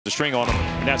the string on him,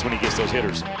 and that's when he gets those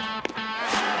hitters.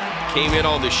 Came in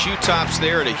on the shoe tops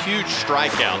there and a huge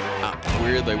strikeout. Not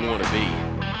where they want to be.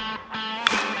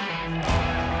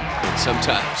 And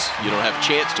sometimes you don't have a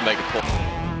chance to make a pull.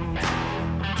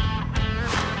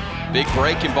 Big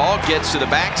breaking ball gets to the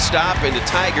backstop, and the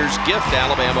Tigers gift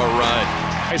Alabama a run.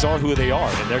 Guys are who they are,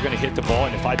 and they're going to hit the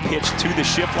ball. And if I pitch to the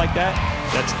shift like that,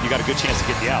 you got a good chance to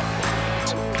get the out.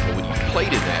 And when you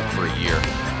played in that for a year,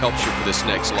 helps you for this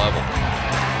next level.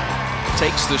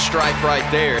 Takes the strike right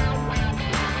there.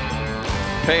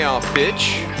 Payoff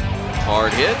pitch,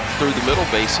 hard hit through the middle,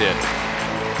 base hit.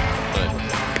 But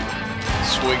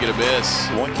swing and a miss.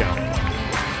 One count.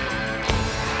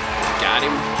 Got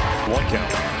him. One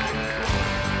count.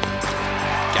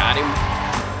 Got him.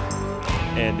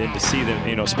 And then to see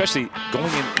them, especially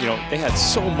going in, they had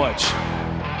so much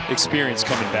experience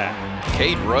coming back.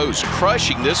 Cade Rose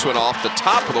crushing this one off the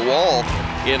top of the wall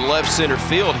in left center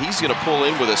field. He's going to pull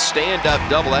in with a stand-up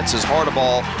double. That's as hard a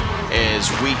ball as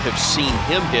we have seen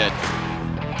him hit.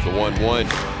 The 1-1.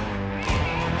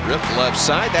 Ripped left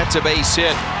side. That's a base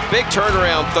hit. Big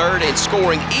turnaround third and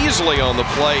scoring easily on the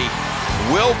plate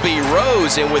will be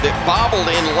Rose, and with it bobbled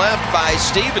in left by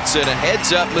Stevenson, a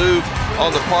heads-up move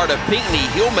on the part of Pinckney.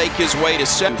 He'll make his way to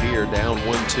second here, down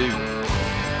 1-2.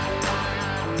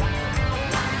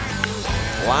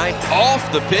 Line off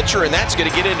the pitcher, and that's going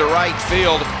to get into right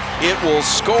field. It will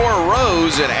score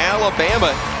Rose, and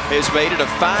Alabama has made it a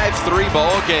 5-3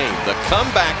 ball game. The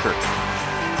comebacker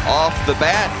off the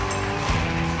bat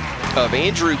of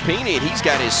Andrew Pinckney, and he's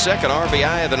got his second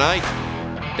RBI of the night.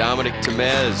 Dominic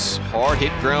Temez, hard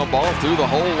hit ground ball through the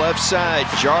whole left side.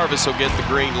 Jarvis will get the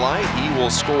green light. He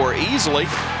will score easily.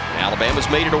 Alabama's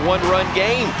made it a one-run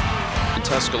game in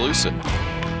Tuscaloosa.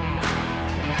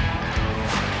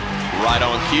 Right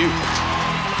on cue.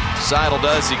 Seidel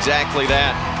does exactly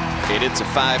that, and it's a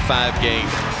 5-5 game.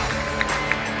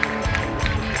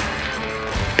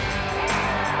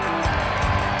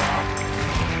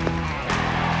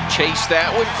 Chase that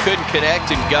one, couldn't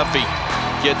connect, and Guffey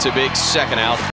gets a big second out.